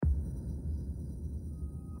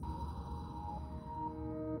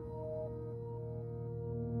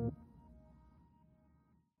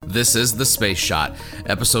This is The Space Shot,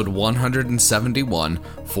 episode 171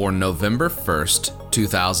 for November 1st,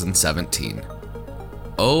 2017.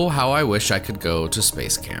 Oh, how I wish I could go to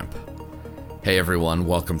space camp. Hey everyone,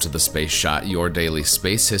 welcome to The Space Shot, your daily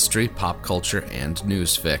space history, pop culture, and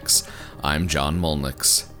news fix. I'm John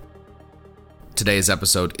Molnix. Today's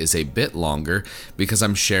episode is a bit longer because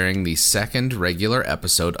I'm sharing the second regular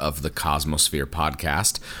episode of the Cosmosphere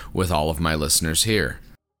podcast with all of my listeners here.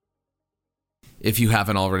 If you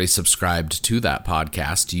haven't already subscribed to that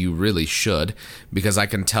podcast, you really should, because I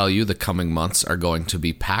can tell you the coming months are going to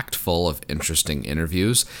be packed full of interesting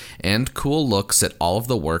interviews and cool looks at all of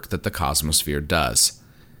the work that the Cosmosphere does.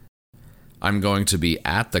 I'm going to be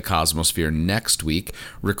at the Cosmosphere next week,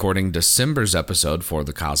 recording December's episode for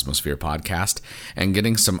the Cosmosphere podcast, and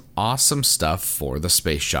getting some awesome stuff for the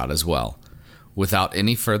Space Shot as well. Without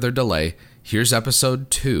any further delay, here's episode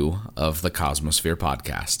 2 of the Cosmosphere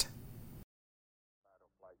podcast.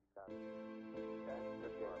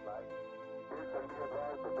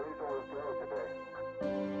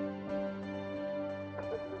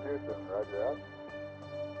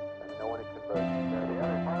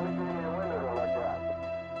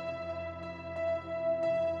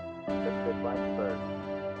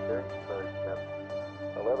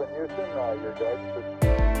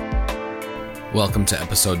 Welcome to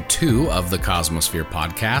episode 2 of the Cosmosphere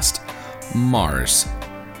podcast, Mars.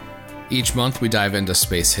 Each month we dive into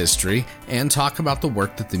space history and talk about the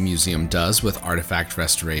work that the museum does with artifact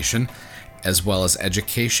restoration, as well as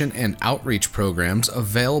education and outreach programs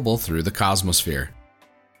available through the Cosmosphere.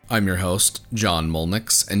 I'm your host, John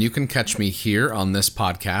Molnix, and you can catch me here on this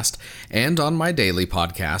podcast and on my daily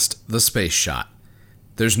podcast, The Space Shot.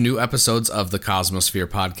 There's new episodes of the Cosmosphere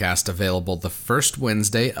podcast available the first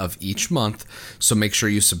Wednesday of each month, so make sure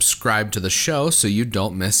you subscribe to the show so you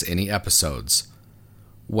don't miss any episodes.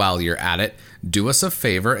 While you're at it, do us a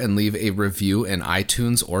favor and leave a review in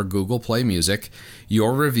iTunes or Google Play Music.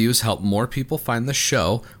 Your reviews help more people find the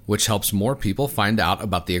show, which helps more people find out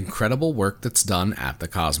about the incredible work that's done at the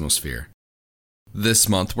Cosmosphere. This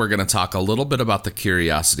month, we're going to talk a little bit about the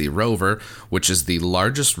Curiosity rover, which is the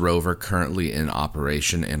largest rover currently in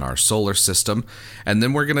operation in our solar system, and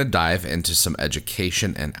then we're going to dive into some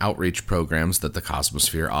education and outreach programs that the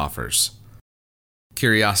Cosmosphere offers.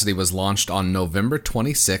 Curiosity was launched on November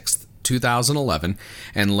 26, 2011,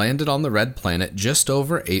 and landed on the Red Planet just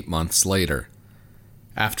over 8 months later.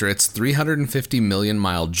 After its 350 million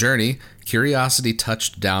mile journey, Curiosity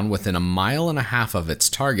touched down within 1.5 miles of its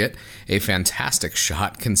target, a fantastic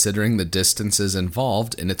shot considering the distances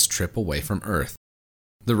involved in its trip away from Earth.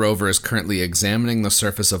 The rover is currently examining the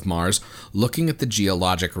surface of Mars, looking at the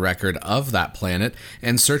geologic record of that planet,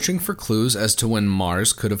 and searching for clues as to when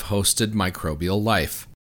Mars could have hosted microbial life.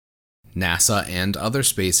 NASA and other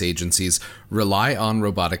space agencies rely on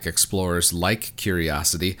robotic explorers like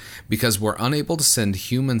Curiosity because we're unable to send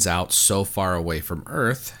humans out so far away from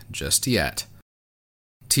Earth just yet.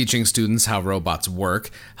 Teaching students how robots work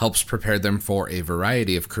helps prepare them for a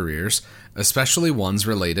variety of careers, especially ones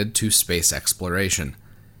related to space exploration.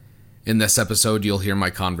 In this episode, you'll hear my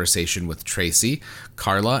conversation with Tracy,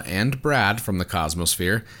 Carla, and Brad from the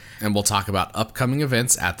Cosmosphere, and we'll talk about upcoming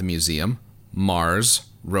events at the museum, Mars,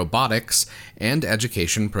 robotics, and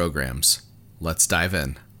education programs. Let's dive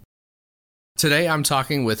in. Today I'm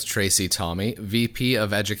talking with Tracy Tommy, VP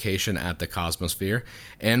of Education at the Cosmosphere,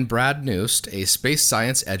 and Brad Noost, a space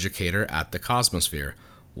science educator at the Cosmosphere.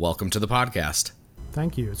 Welcome to the podcast.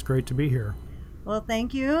 Thank you. It's great to be here. Well,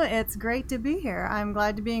 thank you. It's great to be here. I'm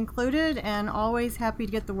glad to be included and always happy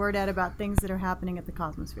to get the word out about things that are happening at the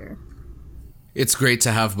Cosmosphere. It's great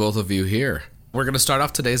to have both of you here. We're going to start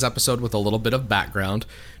off today's episode with a little bit of background.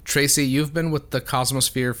 Tracy, you've been with the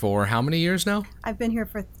Cosmosphere for how many years now? I've been here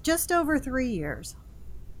for just over 3 years.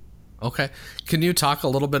 Okay. Can you talk a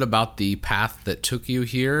little bit about the path that took you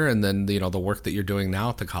here and then, the work that you're doing now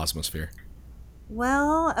at the Cosmosphere?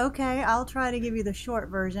 Well, okay, I'll try to give you the short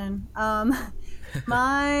version. No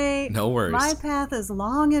worries. My path is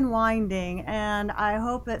long and winding, and I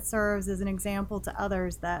hope it serves as an example to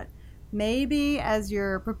others that maybe as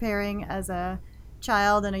you're preparing as a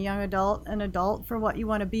child and a young adult, an adult for what you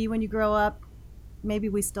want to be when you grow up, maybe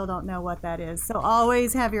we still don't know what that is. So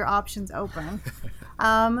always have your options open.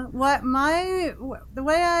 The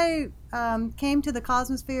way I came to the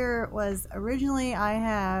Cosmosphere was originally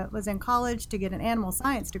I was in college to get an animal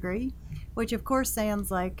science degree, which of course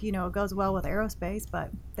sounds like, it goes well with aerospace,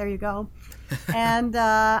 but there you go. And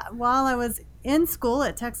while I was in school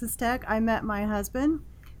at Texas Tech, I met my husband.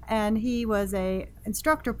 and he was a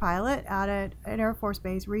instructor pilot out at an Air Force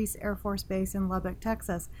Base, Reese Air Force Base in Lubbock,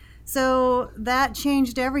 Texas. So that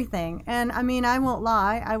changed everything. And I mean, I won't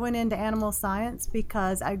lie, I went into animal science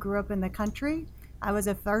because I grew up in the country. I was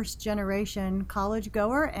a first generation college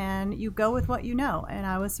goer, and you go with what you know. And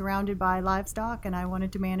I was surrounded by livestock, and I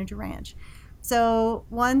wanted to manage a ranch. So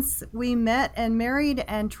once we met and married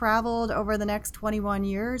and traveled over the next 21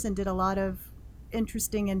 years and did a lot of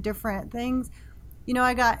interesting and different things, you know,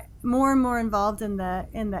 I got more and more involved in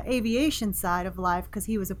the aviation side of life because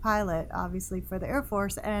he was a pilot, obviously, for the Air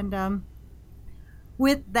Force. And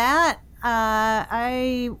with that,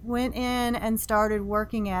 I went in and started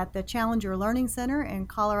working at the Challenger Learning Center in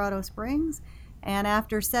Colorado Springs. And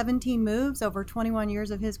after 17 moves over 21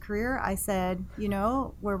 years of his career, I said, you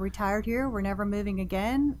know, we're retired here. We're never moving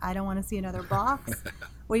again. I don't want to see another box.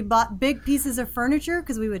 We bought big pieces of furniture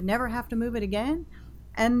because we would never have to move it again.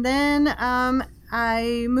 And then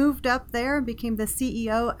I moved up there and became the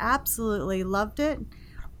CEO. Absolutely loved it.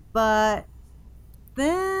 But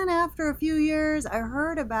then after a few years, I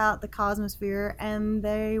heard about the Cosmosphere, and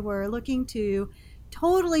they were looking to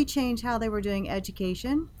totally change how they were doing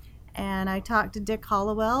education. And I talked to Dick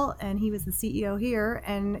Hollowell, and he was the CEO here.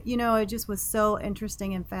 And, you know, it just was so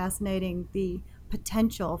interesting and fascinating, the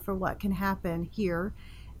potential for what can happen here,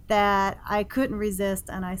 that I couldn't resist.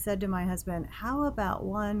 And I said to my husband, how about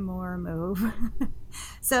one more move?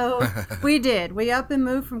 So we did. We up and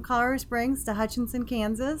moved from Colorado Springs to Hutchinson,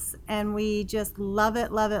 Kansas. And we just love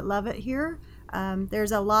it, love it, love it here.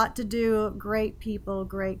 There's a lot to do, great people,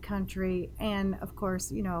 great country. And, of course,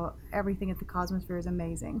 you know, everything at the Cosmosphere is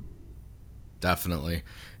amazing. Definitely.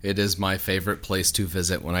 It is my favorite place to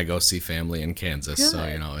visit when I go see family in Kansas. Good. So,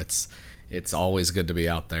 you know, it's always good to be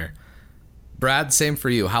out there. Brad, same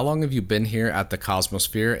for you. How long have you been here at the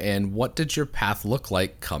Cosmosphere, and what did your path look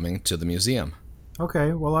like coming to the museum?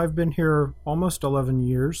 Okay, well, I've been here almost 11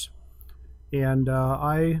 years, and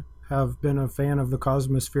I have been a fan of the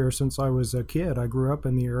Cosmosphere since I was a kid. I grew up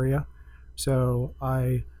in the area, so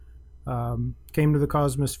I came to the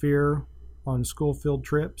Cosmosphere on school field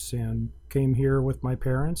trips and came here with my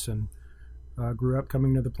parents, and grew up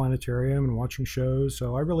coming to the planetarium and watching shows.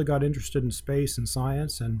 So I really got interested in space and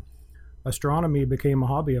science, and astronomy became a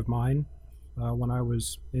hobby of mine when I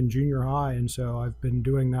was in junior high. And so I've been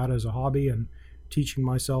doing that as a hobby and teaching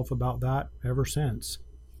myself about that ever since.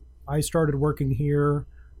 I started working here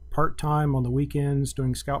part-time on the weekends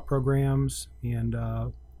doing scout programs, and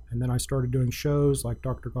then I started doing shows like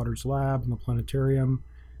Dr. Goddard's Lab and the planetarium.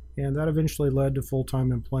 And that eventually led to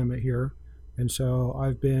full-time employment here. And so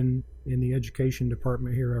I've been in the education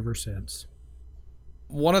department here ever since.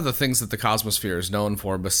 One of the things that the Cosmosphere is known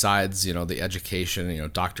for, besides, you know, the education, you know,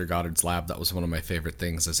 Dr. Goddard's Lab, that was one of my favorite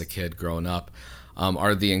things as a kid growing up,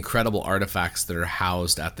 are the incredible artifacts that are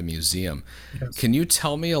housed at the museum. Yes. Can you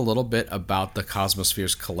tell me a little bit about the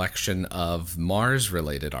Cosmosphere's collection of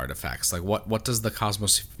Mars-related artifacts? Like, what does the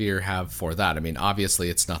Cosmosphere have for that? I mean, obviously,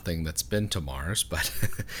 it's nothing that's been to Mars, but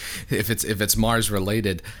if it's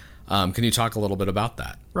Mars-related, can you talk a little bit about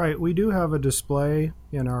that? Right. We do have a display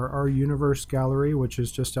in our Universe gallery, which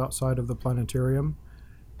is just outside of the planetarium.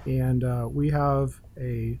 And we have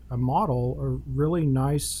a model, a really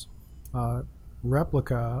nice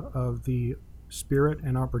replica of the Spirit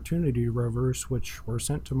and Opportunity rovers, which were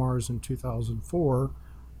sent to Mars in 2004.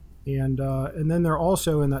 And then there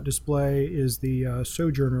also in that display is the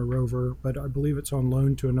Sojourner rover, but I believe it's on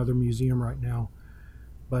loan to another museum right now.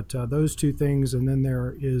 But those two things, and then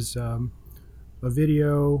there is a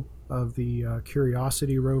video of the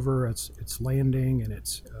Curiosity rover. It's landing, and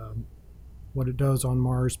it's what it does on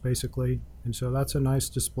Mars, basically. And so that's a nice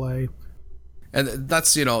display. And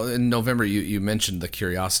that's, you know, in November, you mentioned the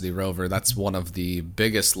Curiosity rover. That's one of the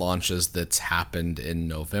biggest launches that's happened in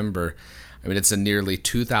November. I mean, it's a nearly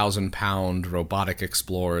 2,000-pound robotic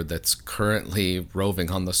explorer that's currently roving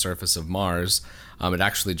on the surface of Mars. It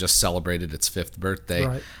actually just celebrated its 5th birthday.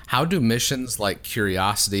 Right. How do missions like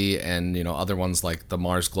Curiosity and, you know, other ones like the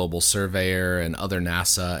Mars Global Surveyor and other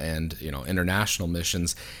NASA and, you know, international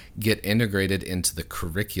missions get integrated into the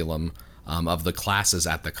curriculum of the classes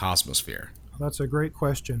at the Cosmosphere? That's a great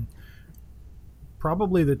question.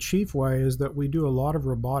 Probably the chief way is that we do a lot of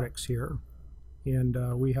robotics here. And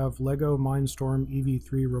we have LEGO Mindstorm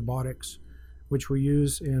EV3 robotics, which we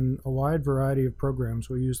use in a wide variety of programs.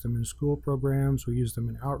 We use them in school programs, we use them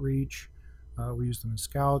in outreach, we use them in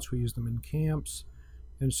scouts, we use them in camps.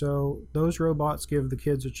 And so those robots give the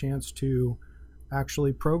kids a chance to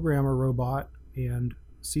actually program a robot and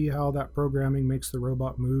see how that programming makes the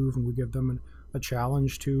robot move, and we give them a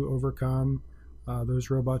challenge to overcome. Those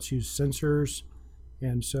robots use sensors,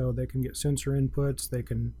 And so they can get sensor inputs.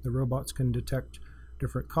 The robots can detect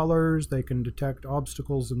different colors. They can detect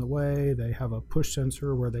obstacles in the way. They have a push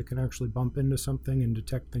sensor where they can actually bump into something and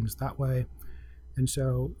detect things that way. And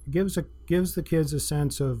so it gives the kids a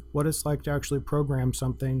sense of what it's like to actually program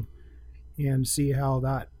something and see how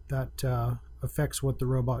that affects what the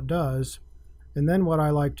robot does. And then what I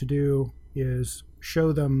like to do is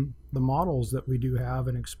show them the models that we do have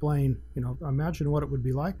and explain, imagine what it would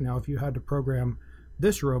be like now if you had to program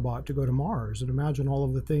this robot to go to Mars, and imagine all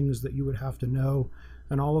of the things that you would have to know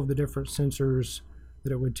and all of the different sensors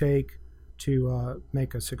that it would take to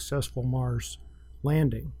make a successful Mars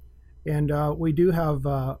landing. And we do have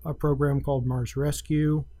a program called Mars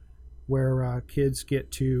Rescue, where kids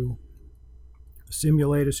get to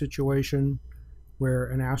simulate a situation where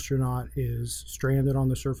an astronaut is stranded on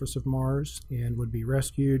the surface of Mars and would be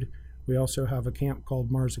rescued. We also have a camp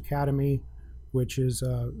called Mars Academy, which is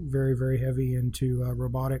very, very heavy into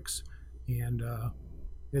robotics. And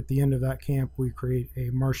at the end of that camp, we create a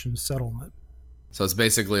Martian settlement. So it's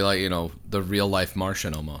basically like, the real life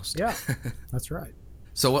Martian almost. Yeah, that's right.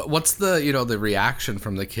 So what's the reaction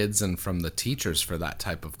from the kids and from the teachers for that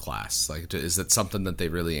type of class? Like, is it something that they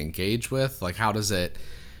really engage with? Like, how does it,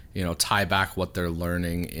 tie back what they're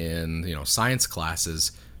learning in, science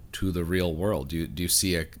classes to the real world? Do you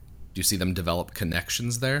see them develop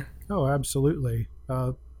connections there? Oh, absolutely.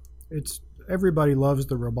 Everybody loves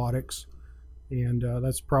the robotics, and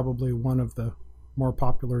that's probably one of the more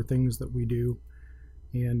popular things that we do.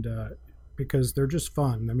 And because they're just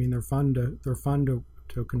fun. I mean, they're fun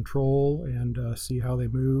to control and see how they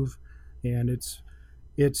move, and it's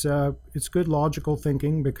good logical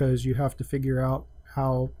thinking, because you have to figure out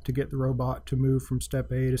how to get the robot to move from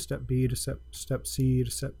step A to step B to step C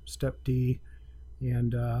to step D,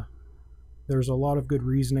 and there's a lot of good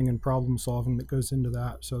reasoning and problem solving that goes into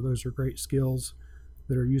that. So those are great skills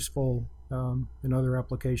that are useful in other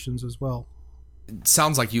applications as well. It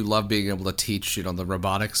sounds like you love being able to teach, the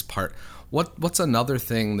robotics part. What's another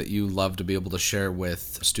thing that you love to be able to share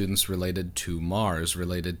with students related to Mars,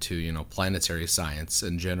 related to, planetary science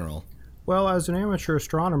in general? Well, as an amateur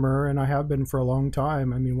astronomer, and I have been for a long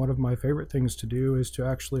time, I mean, one of my favorite things to do is to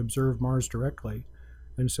actually observe Mars directly.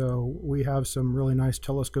 And so we have some really nice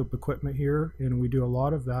telescope equipment here, and we do a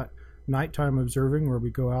lot of that nighttime observing, where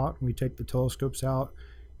we go out and we take the telescopes out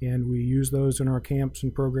and we use those in our camps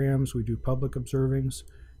and programs. We do public observings.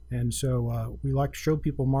 And so we like to show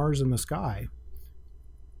people Mars in the sky.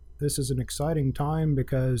 This is an exciting time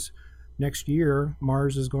because next year,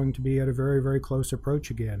 Mars is going to be at a very, very close approach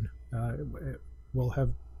again. We'll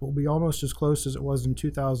be almost as close as it was in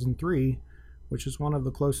 2003, which is one of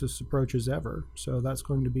the closest approaches ever. So that's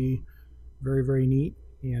going to be very, very neat.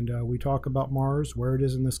 And we talk about Mars, where it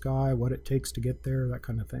is in the sky, what it takes to get there, that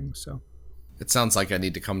kind of thing. So it sounds like I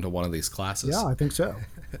need to come to one of these classes. Yeah, I think so.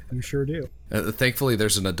 You sure do. Thankfully,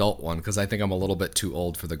 there's an adult one, because I think I'm a little bit too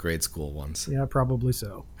old for the grade school ones. Yeah, probably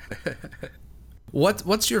so.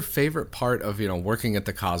 What's your favorite part of working at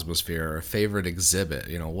the Cosmosphere, or a favorite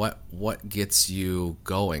exhibit? What gets you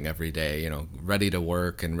going every day? Ready to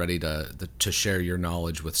work and ready to share your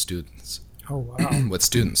knowledge with students. Oh wow! With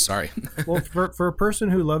students, sorry. Well, for a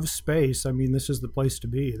person who loves space, I mean, this is the place to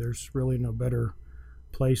be. There's really no better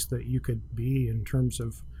place that you could be in terms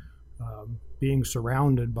of being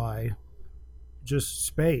surrounded by just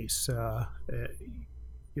space.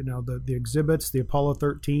 The exhibits, the Apollo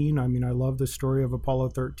 13. I mean, I love the story of Apollo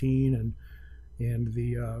 13 and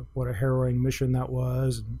the what a harrowing mission that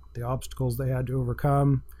was, and the obstacles they had to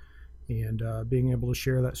overcome, and being able to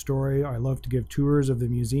share that story. I love to give tours of the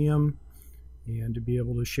museum and to be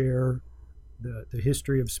able to share the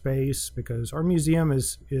history of space, because our museum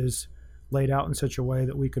is laid out in such a way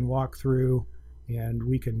that we can walk through and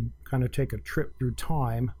we can kind of take a trip through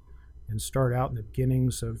time and start out in the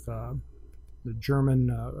beginnings of the German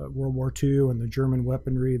World War II and the German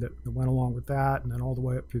weaponry that went along with that, and then all the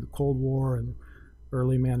way up through the Cold War and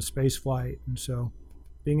early manned space flight. And so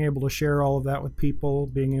being able to share all of that with people,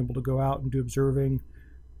 being able to go out and do observing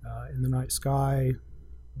in the night sky,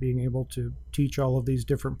 being able to teach all of these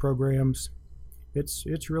different programs,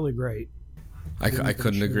 it's really great. I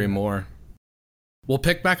couldn't agree more. We'll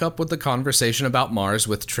pick back up with the conversation about Mars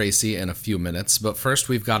with Tracy in a few minutes, but first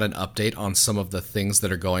we've got an update on some of the things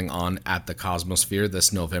that are going on at the Cosmosphere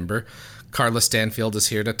this November. Carla Stanfield is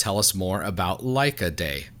here to tell us more about Laika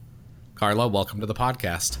Day. Carla, welcome to the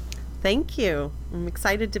podcast. Thank you. I'm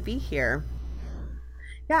excited to be here.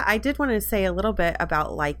 Yeah, I did want to say a little bit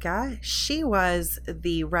about Laika. She was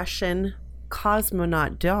the Russian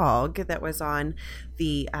cosmonaut dog that was on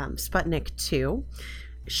the Sputnik 2.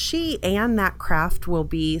 She and that craft will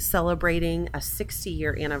be celebrating a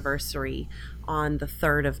 60-year anniversary on the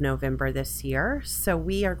 3rd of November this year. So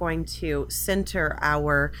we are going to center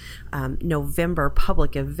our November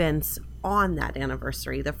public events on that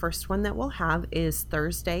anniversary. The first one that we'll have is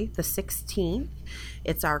Thursday, the 16th.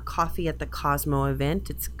 It's our Coffee at the Cosmo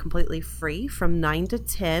event. It's completely free from 9 to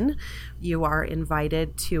 10. You are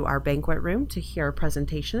invited to our banquet room to hear a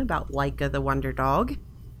presentation about Laika the Wonder Dog.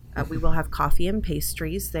 We will have coffee and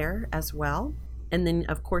pastries there as well. And then,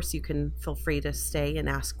 of course, you can feel free to stay and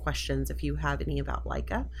ask questions if you have any about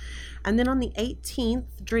Laika. And then on the 18th,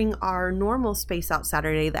 during our normal Space Out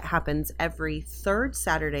Saturday that happens every third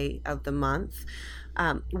Saturday of the month,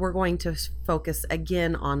 we're going to focus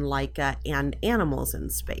again on Laika and animals in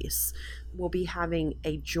space. We'll be having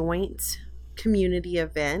a joint community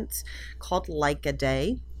event called Laika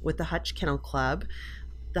Day with the Hutch Kennel Club.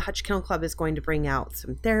 The Hutch Kennel Club is going to bring out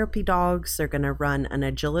some therapy dogs. They're going to run an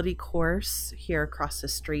agility course here across the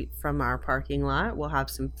street from our parking lot. We'll have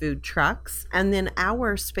some food trucks. And then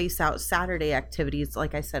our Space Out Saturday activities,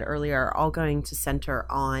 like I said earlier, are all going to center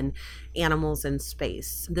on animals in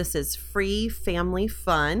space. This is free family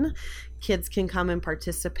fun. Kids can come and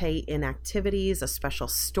participate in activities, a special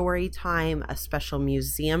story time, a special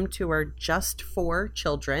museum tour just for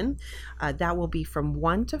children. That will be from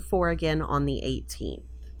 1 to 4 again on the 18th.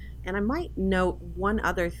 And I might note one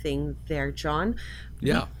other thing there, John.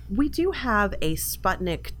 Yeah. We do have a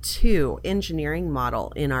Sputnik 2 engineering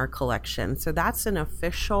model in our collection. So that's an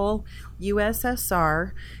official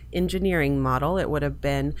USSR engineering model. It would have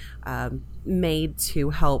been made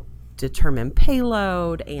to help determine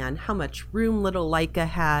payload and how much room little Laika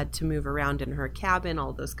had to move around in her cabin,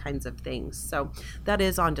 all those kinds of things. So that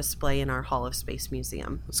is on display in our Hall of Space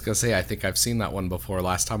Museum. I was going to say, I think I've seen that one before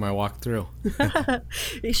last time I walked through.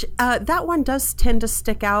 That one does tend to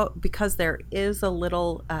stick out because there is a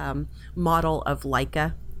little model of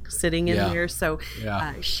Laika sitting in there. So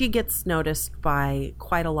she gets noticed by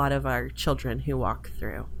quite a lot of our children who walk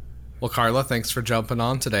through. Well, Carla, thanks for jumping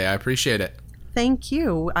on today. I appreciate it. Thank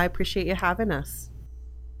you. I appreciate you having us.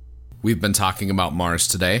 We've been talking about Mars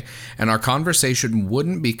today, and our conversation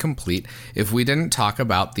wouldn't be complete if we didn't talk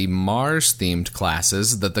about the Mars-themed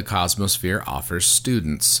classes that the Cosmosphere offers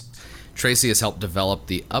students. Tracy has helped develop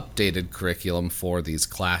the updated curriculum for these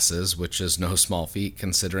classes, which is no small feat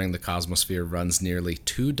considering the Cosmosphere runs nearly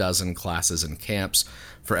 24 classes and camps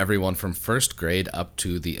for everyone from first grade up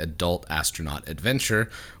to the Adult Astronaut Adventure,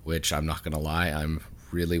 which I'm not going to lie, I'm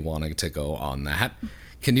really wanting to go on that.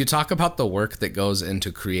 Can you talk about the work that goes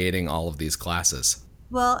into creating all of these classes?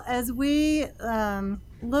 Well, as we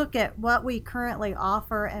look at what we currently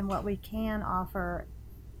offer and what we can offer,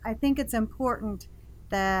 I think it's important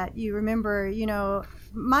that you remember,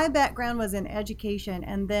 my background was in education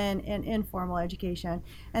and then in informal education.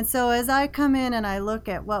 And so as I come in and I look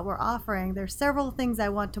at what we're offering, there's several things I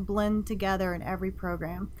want to blend together in every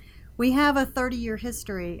program. We have a 30-year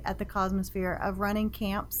history at the Cosmosphere of running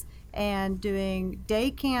camps and doing day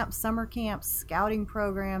camps, summer camps, scouting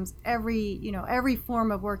programs, every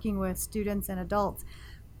form of working with students and adults.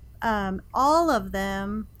 All of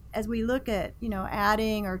them, as we look at,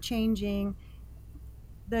 adding or changing,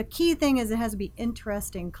 the key thing is it has to be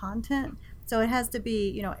interesting content. So it has to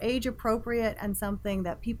be, age appropriate and something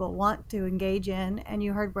that people want to engage in. And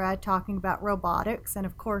you heard Brad talking about robotics, and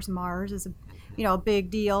of course Mars is a big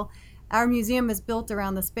deal. Our museum is built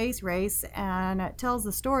around the space race, and it tells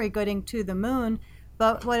the story getting to the moon.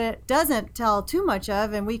 But what it doesn't tell too much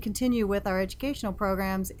of, and we continue with our educational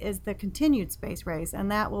programs, is the continued space race.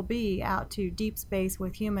 And that will be out to deep space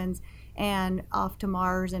with humans and off to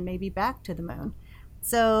Mars and maybe back to the moon.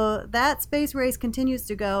 So that space race continues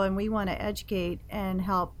to go, and we want to educate and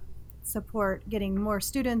help support getting more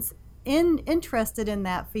students interested in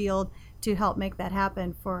that field to help make that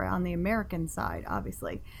happen on the American side,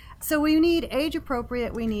 obviously. So we need age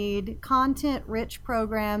appropriate, we need content rich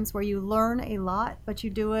programs where you learn a lot, but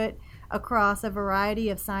you do it across a variety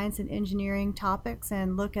of science and engineering topics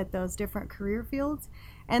and look at those different career fields.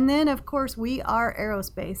 And then of course we are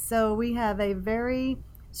aerospace. So we have a very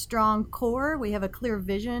strong core, we have a clear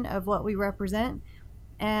vision of what we represent,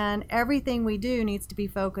 and everything we do needs to be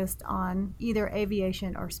focused on either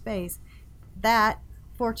aviation or space. That,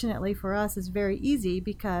 fortunately for us, is very easy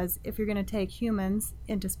because if you're going to take humans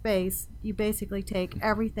into space, you basically take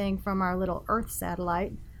everything from our little Earth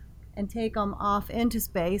satellite and take them off into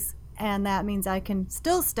space, and that means I can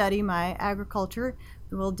still study my agriculture.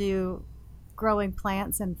 We'll do growing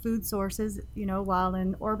plants and food sources, while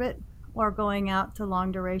in orbit, or going out to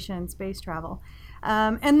long duration space travel.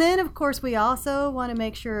 And then, of course, we also want to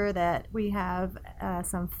make sure that we have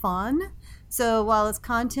some fun. So while it's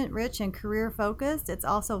content rich and career focused, it's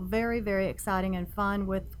also very, very exciting and fun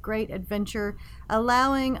with great adventure,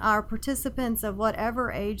 allowing our participants of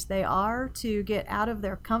whatever age they are to get out of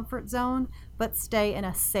their comfort zone, but stay in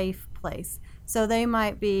a safe place. So they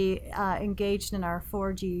might be engaged in our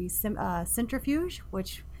 4G centrifuge,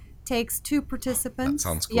 which takes 2 participants. That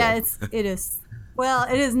sounds cool. Yeah, it is. Well,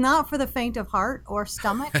 it is not for the faint of heart or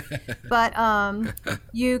stomach, but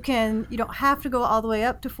you don't have to go all the way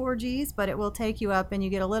up to 4Gs, but it will take you up and you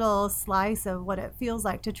get a little slice of what it feels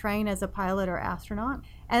like to train as a pilot or astronaut.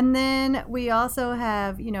 And then we also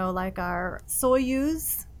have, like our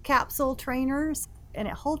Soyuz capsule trainers, and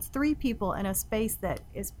it holds 3 people in a space that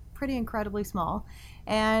is pretty incredibly small.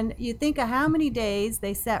 And you think of how many days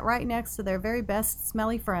they sat right next to their very best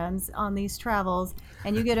smelly friends on these travels,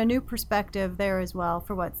 and you get a new perspective there as well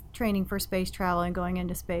for what training for space travel and going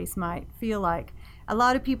into space might feel like. A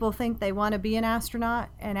lot of people think they want to be an astronaut,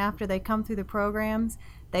 and after they come through the programs,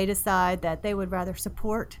 they decide that they would rather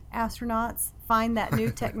support astronauts, find that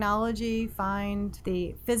new technology, find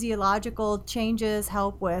the physiological changes,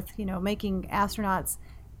 help with, making astronauts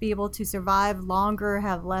be able to survive longer,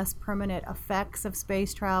 have less permanent effects of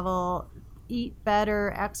space travel, eat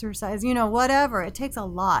better, exercise, whatever. It takes a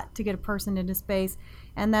lot to get a person into space,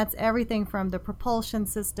 and that's everything from the propulsion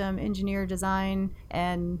system, engineer design,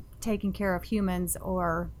 and taking care of humans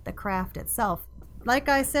or the craft itself. Like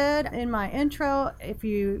I said in my intro, if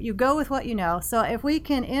you go with what you know. So if we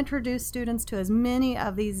can introduce students to as many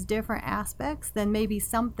of these different aspects, then maybe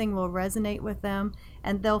something will resonate with them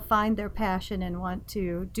and they'll find their passion and want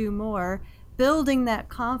to do more. Building that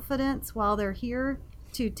confidence while they're here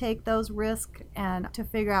to take those risks and to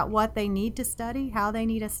figure out what they need to study, how they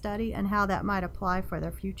need to study, and how that might apply for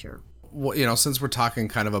their future. Well, since we're talking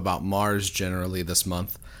kind of about Mars generally this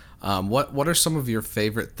month, what are some of your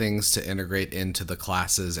favorite things to integrate into the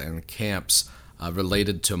classes and camps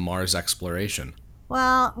related to Mars exploration?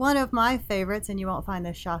 Well, one of my favorites, and you won't find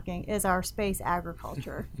this shocking, is our space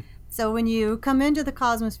agriculture. So when you come into the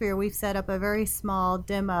Cosmosphere, we've set up a very small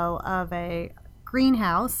demo of a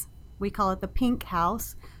greenhouse. We call it the pink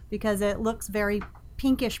house because it looks very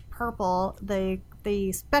pinkish purple.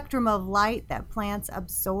 The spectrum of light that plants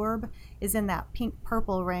absorb is in that pink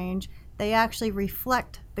purple range. They actually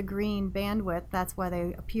reflect the green bandwidth. That's why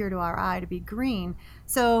they appear to our eye to be green.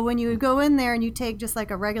 So when you go in there and you take just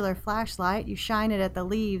like a regular flashlight, you shine it at the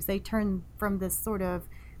leaves, they turn from this sort of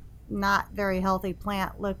not very healthy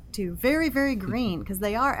plant look to very, very green, because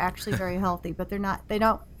they are actually very healthy, but they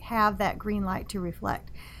don't have that green light to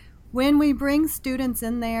reflect. When we bring students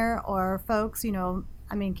in there, or folks,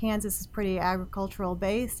 Kansas is pretty agricultural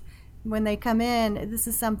based. When they come in, this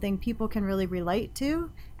is something people can really relate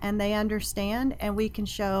to and they understand, and we can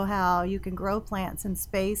show how you can grow plants in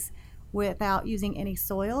space without using any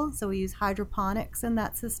soil. So we use hydroponics in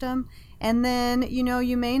that system. And then,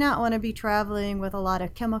 you may not want to be traveling with a lot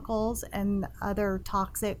of chemicals and other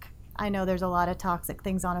toxic, I know there's a lot of toxic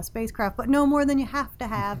things on a spacecraft, but no more than you have to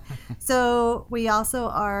have. So we also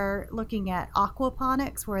are looking at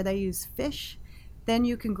aquaponics, where they use fish. Then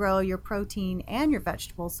you can grow your protein and your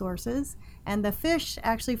vegetable sources. And the fish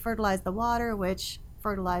actually fertilize the water, which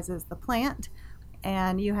fertilizes the plant.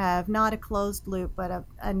 And you have not a closed loop, but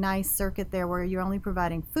a nice circuit there where you're only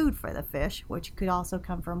providing food for the fish, which could also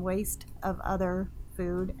come from waste of other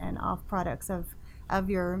food and off products of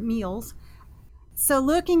your meals. So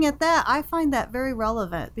looking at that, I find that very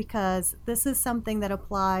relevant, because this is something that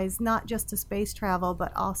applies not just to space travel,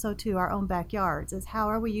 but also to our own backyards, is how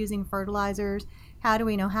are we using fertilizers? How do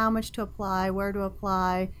we know how much to apply, where to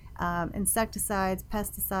apply, insecticides,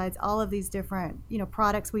 pesticides, all of these different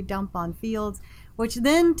products we dump on fields, which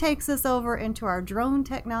then takes us over into our drone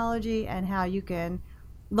technology and how you can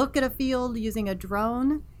look at a field using a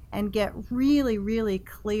drone and get really, really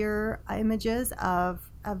clear images of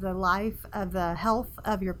the life, of the health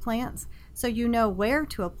of your plants, so you know where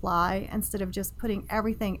to apply instead of just putting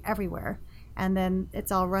everything everywhere and then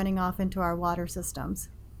it's all running off into our water systems.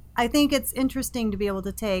 I think it's interesting to be able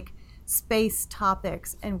to take space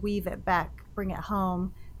topics and weave it back, bring it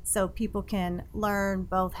home, so people can learn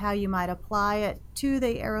both how you might apply it to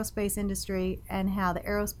the aerospace industry and how the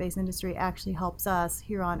aerospace industry actually helps us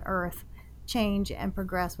here on Earth change and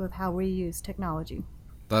progress with how we use technology.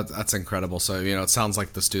 That's incredible. So, it sounds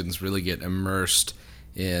like the students really get immersed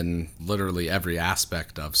in literally every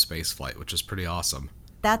aspect of spaceflight, which is pretty awesome.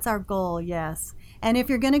 That's our goal, yes. And if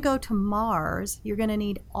you're going to go to Mars, you're going to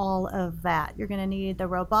need all of that. You're going to need the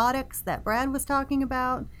robotics that Brad was talking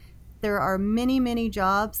about, there are many, many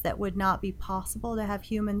jobs that would not be possible to have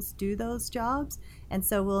humans do those jobs. And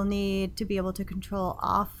so we'll need to be able to control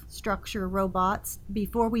off-structure robots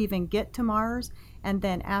before we even get to Mars and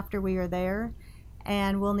then after we are there.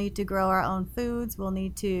 And we'll need to grow our own foods. We'll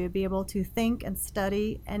need to be able to think and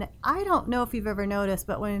study. And I don't know if you've ever noticed,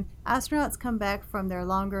 but when astronauts come back from their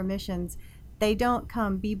longer missions, they don't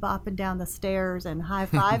come bebopping down the stairs and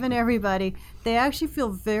high-fiving everybody. They actually feel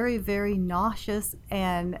very, very nauseous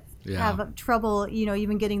and have trouble,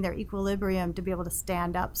 even getting their equilibrium to be able to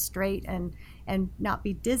stand up straight and not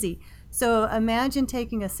be dizzy. So imagine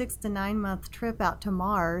taking a 6 to 9 month trip out to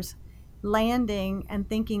Mars, landing and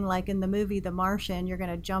thinking like in the movie The Martian, you're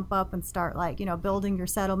going to jump up and start building your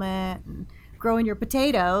settlement and growing your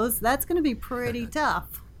potatoes. That's going to be pretty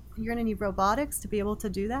tough. You're going to need robotics to be able to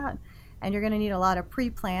do that. And you're going to need a lot of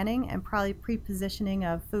pre-planning and probably pre-positioning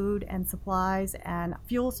of food and supplies and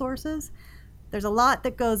fuel sources. There's a lot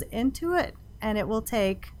that goes into it, and it will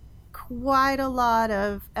take quite a lot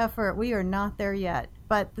of effort. We are not there yet.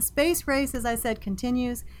 But the space race, as I said,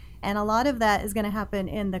 continues, and a lot of that is going to happen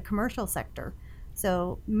in the commercial sector.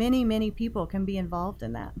 So many, many people can be involved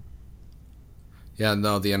in that. Yeah,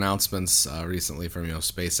 no, the announcements recently from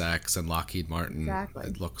SpaceX and Lockheed Martin, exactly.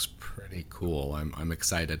 It looks pretty cool. I'm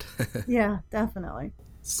excited. Yeah, definitely.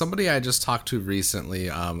 Somebody I just talked to recently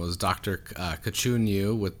was Dr. Kachun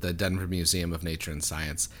Yu with the Denver Museum of Nature and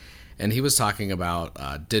Science, and he was talking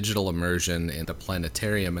about digital immersion in a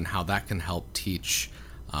planetarium and how that can help teach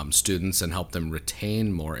students and help them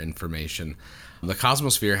retain more information. The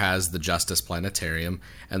Cosmosphere has the Justice Planetarium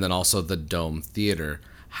and then also the Dome Theater.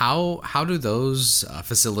 How do those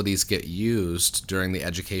facilities get used during the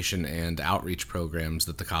education and outreach programs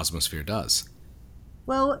that the Cosmosphere does?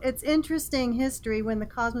 Well, it's interesting history. When the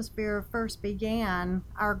Cosmosphere first began,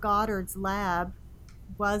 our Goddard's lab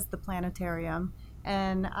was the planetarium.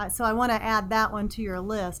 And so I want to add that one to your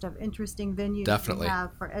list of interesting venues Definitely. We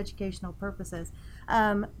have for educational purposes.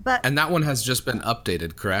 And that one has just been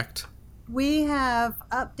updated, correct? We have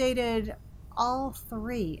updated all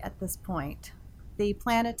three at this point. The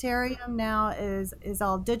planetarium now is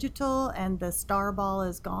all digital, and the star ball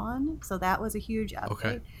is gone. So that was a huge update.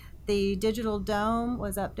 Okay. The digital dome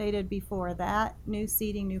was updated before that. New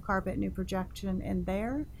seating, new carpet, new projection in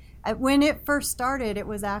there. When it first started, it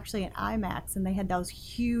was actually an IMAX, and they had those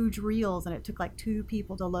huge reels, and it took like 2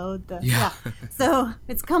 people to load the. Yeah. So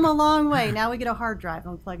it's come a long way. Now we get a hard drive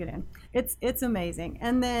and plug it in. It's amazing.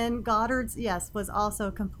 And then Goddard's, yes, was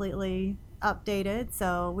also completely updated.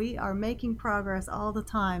 So we are making progress all the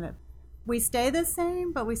time. We stay the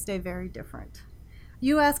same, but we stay very different.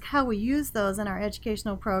 You ask how we use those in our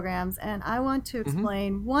educational programs, and I want to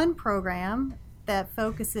explain one program that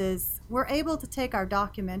focuses, we're able to take our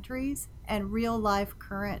documentaries and real life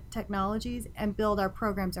current technologies and build our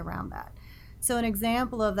programs around that. So an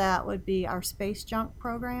example of that would be our Space Junk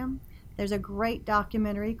program. There's a great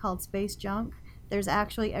documentary called Space Junk. There's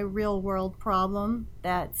actually a real world problem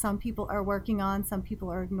that some people are working on, some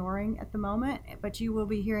people are ignoring at the moment, but you will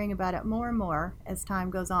be hearing about it more and more as time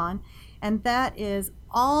goes on. And that is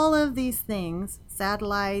all of these things,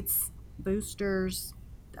 satellites, boosters,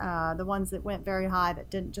 the ones that went very high that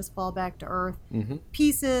didn't just fall back to Earth,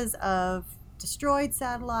 pieces of destroyed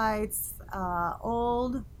satellites,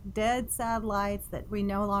 old dead satellites that we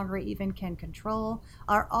no longer even can control,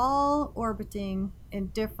 are all orbiting in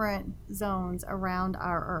different zones around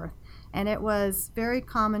our Earth. And it was very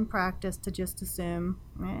common practice to just assume,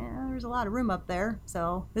 there's a lot of room up there,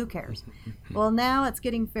 so who cares? Well, now it's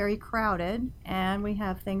getting very crowded, and we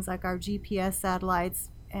have things like our GPS satellites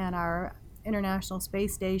and our International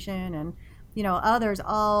Space Station and others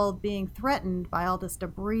all being threatened by all this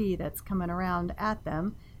debris that's coming around at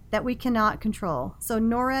them that we cannot control. So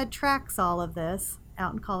NORAD tracks all of this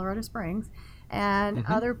out in Colorado Springs, and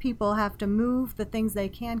other people have to move the things they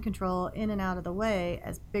can control in and out of the way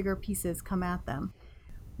as bigger pieces come at them.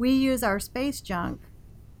 We use our Space Junk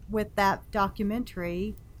with that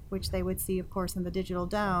documentary, which they would see, of course, in the Digital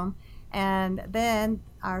Dome, and then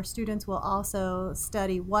our students will also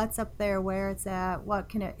study what's up there, where it's at, what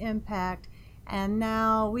can it impact, and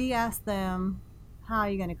now we ask them, how are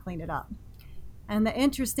you going to clean it up? And the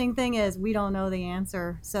interesting thing is we don't know the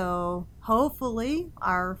answer. So hopefully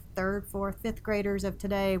our 3rd, 4th, 5th graders of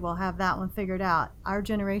today will have that one figured out. Our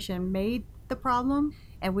generation made the problem,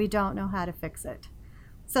 and we don't know how to fix it.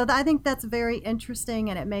 So I think that's very interesting,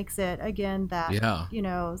 and it makes it, again, that,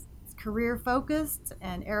 career focused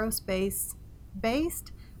and aerospace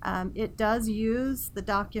based. It does use the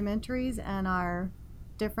documentaries and our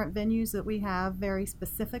different venues that we have very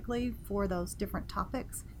specifically for those different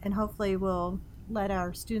topics, and hopefully we'll let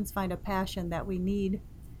our students find a passion that we need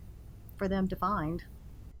for them to find.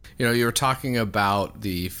 You were talking about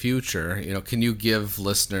the future. Can you give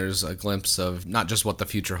listeners a glimpse of not just what the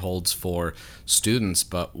future holds for students,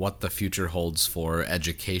 but what the future holds for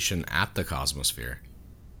education at the Cosmosphere?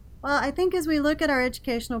 Well, I think as we look at our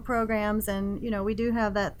educational programs, and we do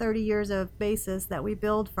have that 30 years of basis that we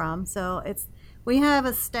build from. So we have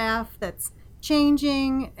a staff that's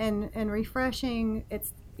changing and refreshing.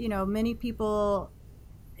 It's many people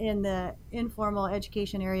in the informal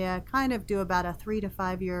education area kind of do about a 3 to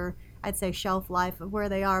 5 year, I'd say, shelf life of where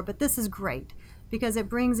they are. But this is great because it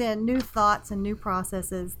brings in new thoughts and new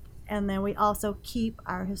processes. And then we also keep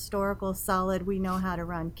our historical solid, we know how to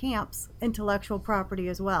run camps, intellectual property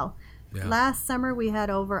as well. Yeah. Last summer we had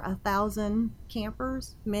over 1,000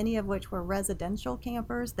 campers, many of which were residential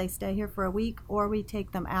campers. They stay here for a week, or we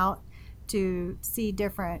take them out to see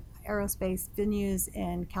different aerospace venues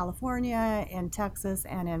in California, in Texas,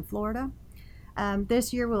 and in Florida.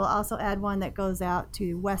 This year we'll also add one that goes out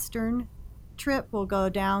to Western trip. We'll go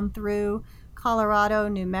down through Colorado,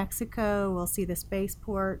 New Mexico. We'll see the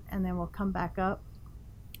spaceport, and then we'll come back up.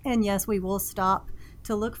 And yes, we will stop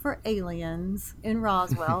to look for aliens in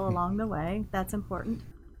Roswell along the way. That's important.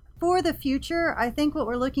 For the future, I think what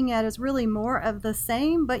we're looking at is really more of the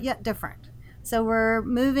same, but yet different. So we're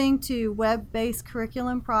moving to web-based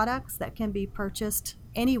curriculum products that can be purchased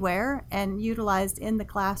anywhere and utilized in the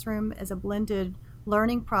classroom as a blended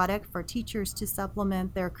learning product for teachers to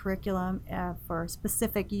supplement their curriculum for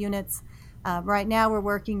specific units. Right now we're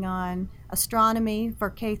working on astronomy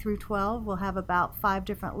for K through 12. We'll have about 5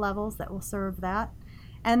 different levels that will serve that.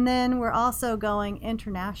 And then we're also going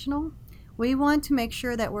international. We want to make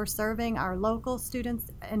sure that we're serving our local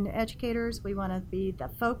students and educators. We want to be the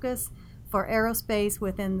focus for aerospace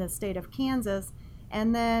within the state of Kansas.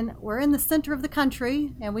 And then we're in the center of the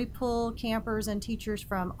country, and we pull campers and teachers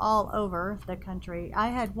from all over the country. I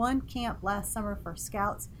had one camp last summer for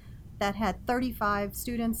Scouts that had 35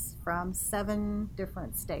 students from 7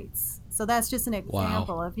 different states. So that's just an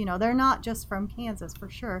example of, they're not just from Kansas for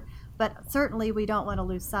sure, but certainly we don't want to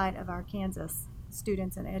lose sight of our Kansas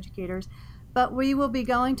students and educators. But we will be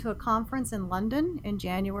going to a conference in London in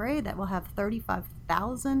January that will have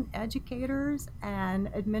 35,000 educators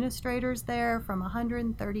and administrators there from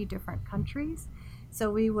 130 different countries.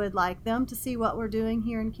 So we would like them to see what we're doing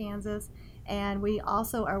here in Kansas. And we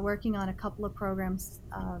also are working on a couple of programs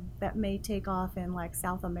that may take off in like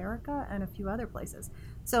South America and a few other places.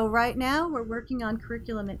 So right now we're working on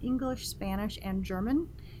curriculum in English, Spanish, and German,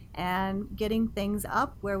 and getting things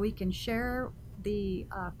up where we can share the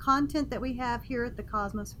content that we have here at the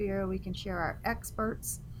Cosmosphere. We can share our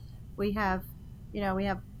experts. We have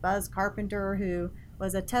Buzz Carpenter, who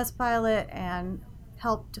was a test pilot and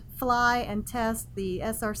helped fly and test the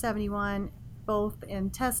SR-71 both in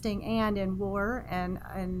testing and in war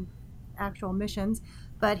and actual missions.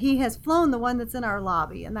 But he has flown the one that's in our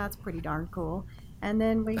lobby, and that's pretty darn cool. And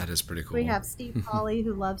then that is pretty cool. We have Steve Hawley,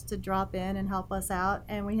 who loves to drop in and help us out.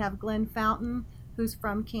 And we have Glenn Fountain, who's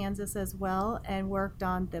from Kansas as well and worked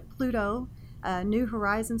on the Pluto New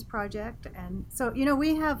Horizons project. And so,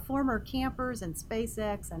 we have former campers in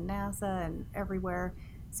SpaceX and NASA and everywhere.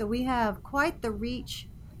 So we have quite the reach,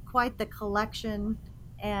 quite the collection,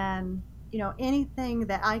 and, anything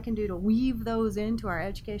that I can do to weave those into our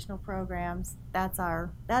educational programs, that's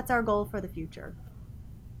our goal for the future.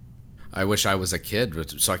 I wish I was a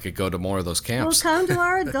kid so I could go to more of those camps. Well, come to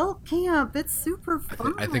our adult camp. It's super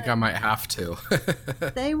fun. I think I might have to.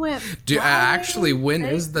 They went. When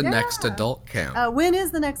is the next adult camp? When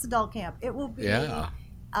is the next adult camp? It will be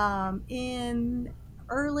in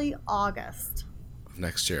early August of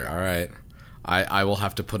next year. All right. I will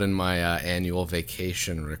have to put in my annual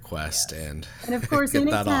vacation request and of course,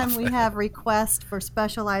 anytime we have requests for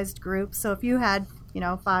specialized groups. So if you had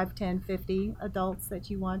 5, 10, 50 adults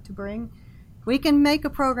that you want to bring, we can make a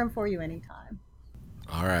program for you anytime.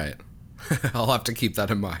 All right. I'll have to keep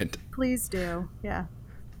that in mind. Please do. Yeah.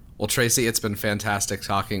 Well, Tracy, it's been fantastic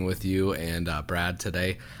talking with you and Brad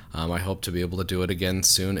today. I hope to be able to do it again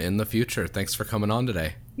soon in the future. Thanks for coming on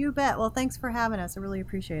today. You bet. Well, thanks for having us. I really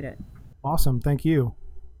appreciate it. Awesome. Thank you.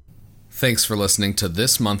 Thanks for listening to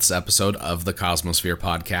this month's episode of the Cosmosphere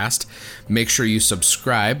Podcast. Make sure you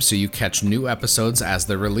subscribe so you catch new episodes as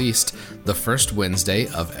they're released the first Wednesday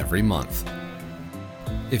of every month.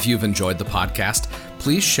 If you've enjoyed the podcast,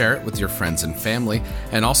 please share it with your friends and family,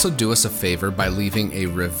 and also do us a favor by leaving a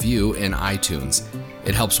review in iTunes.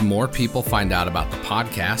 It helps more people find out about the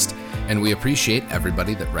podcast, and we appreciate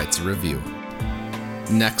everybody that writes a review.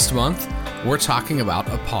 Next month, we're talking about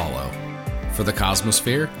Apollo. For the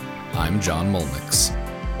Cosmosphere, I'm John Molnix.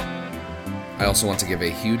 I also want to give a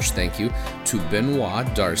huge thank you to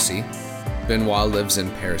Benoit Darcy, Benoit lives in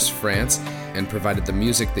Paris, France, and provided the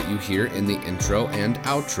music that you hear in the intro and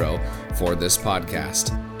outro for this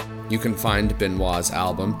podcast. You can find Benoit's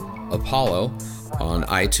album, Apollo, on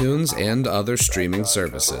iTunes and other streaming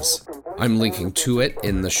services. I'm linking to it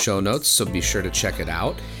in the show notes, so be sure to check it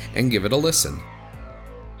out and give it a listen.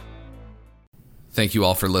 Thank you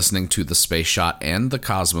all for listening to the Space Shot and the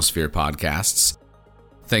Cosmosphere podcasts.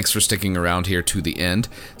 Thanks for sticking around here to the end.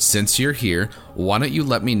 Since you're here, why don't you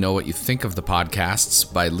let me know what you think of the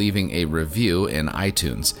podcasts by leaving a review in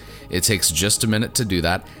iTunes. It takes just a minute to do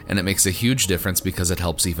that, and it makes a huge difference because it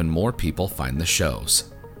helps even more people find the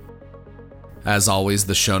shows. As always,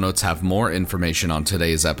 the show notes have more information on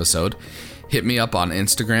today's episode. Hit me up on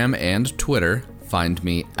Instagram and Twitter. Find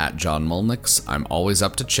me at John Mulnix. I'm always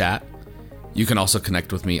up to chat. You can also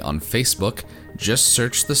connect with me on Facebook. Just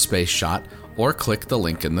search The Space Shot or click the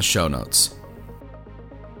link in the show notes.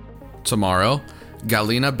 Tomorrow,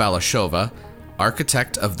 Galina Balashova,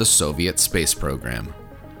 architect of the Soviet space program.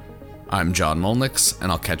 I'm John Mulnix,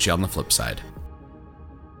 and I'll catch you on the flip side.